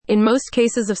In most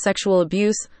cases of sexual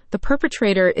abuse, the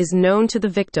perpetrator is known to the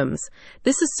victims.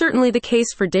 This is certainly the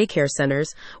case for daycare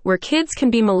centers, where kids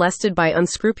can be molested by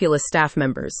unscrupulous staff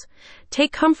members.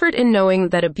 Take comfort in knowing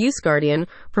that Abuse Guardian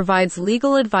provides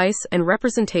legal advice and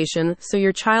representation so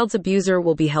your child's abuser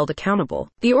will be held accountable.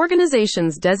 The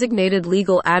organization's designated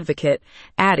legal advocate,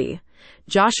 ADDIE,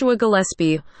 Joshua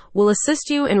Gillespie, will assist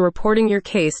you in reporting your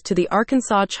case to the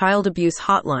Arkansas Child Abuse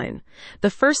Hotline, the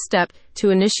first step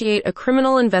to initiate a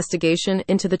criminal investigation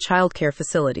into the child care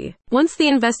facility. Once the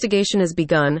investigation has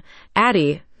begun,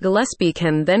 ADDIE, Gillespie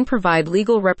can then provide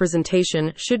legal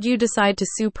representation should you decide to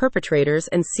sue perpetrators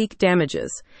and seek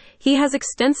damages. He has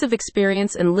extensive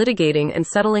experience in litigating and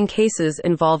settling cases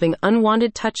involving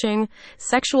unwanted touching,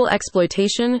 sexual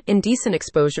exploitation, indecent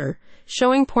exposure,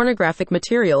 showing pornographic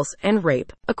materials, and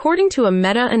rape. According to a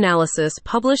meta-analysis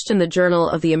published in the Journal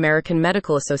of the American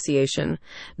Medical Association,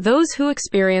 those who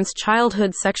experience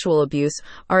childhood sexual abuse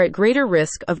are at greater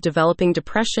risk of developing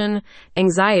depression,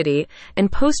 anxiety,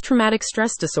 and post-traumatic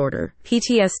stress disorder,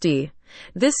 PTSD.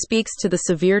 This speaks to the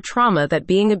severe trauma that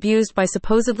being abused by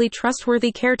supposedly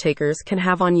trustworthy caretakers can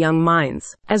have on young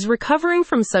minds. As recovering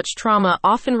from such trauma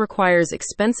often requires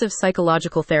expensive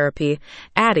psychological therapy,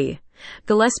 ADDIE,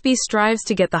 Gillespie strives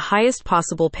to get the highest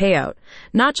possible payout,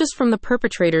 not just from the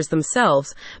perpetrators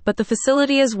themselves, but the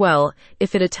facility as well,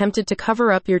 if it attempted to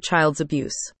cover up your child's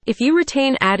abuse. If you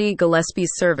retain ADDIE Gillespie's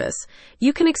service,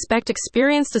 you can expect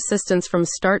experienced assistance from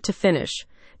start to finish.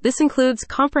 This includes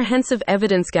comprehensive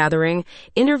evidence gathering,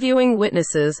 interviewing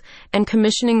witnesses, and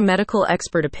commissioning medical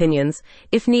expert opinions,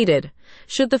 if needed.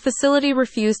 Should the facility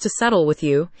refuse to settle with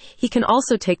you, he can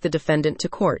also take the defendant to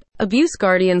court. Abuse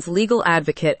Guardian's legal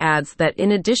advocate adds that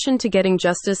in addition to getting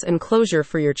justice and closure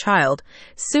for your child,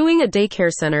 suing a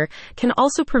daycare center can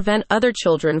also prevent other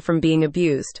children from being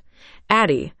abused.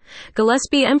 ADDIE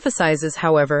Gillespie emphasizes,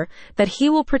 however, that he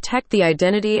will protect the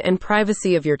identity and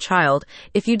privacy of your child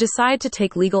if you decide to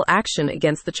take legal action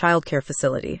against the childcare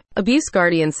facility. Abuse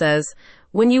Guardian says,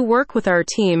 "When you work with our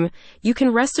team, you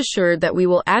can rest assured that we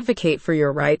will advocate for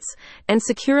your rights and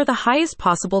secure the highest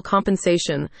possible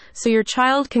compensation so your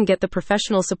child can get the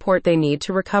professional support they need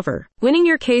to recover. Winning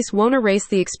your case won't erase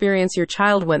the experience your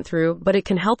child went through, but it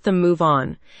can help them move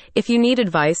on. If you need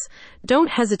advice, don't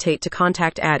hesitate to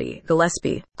contact ADDIE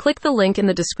Gillespie. Click the link in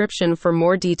the description for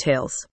more details."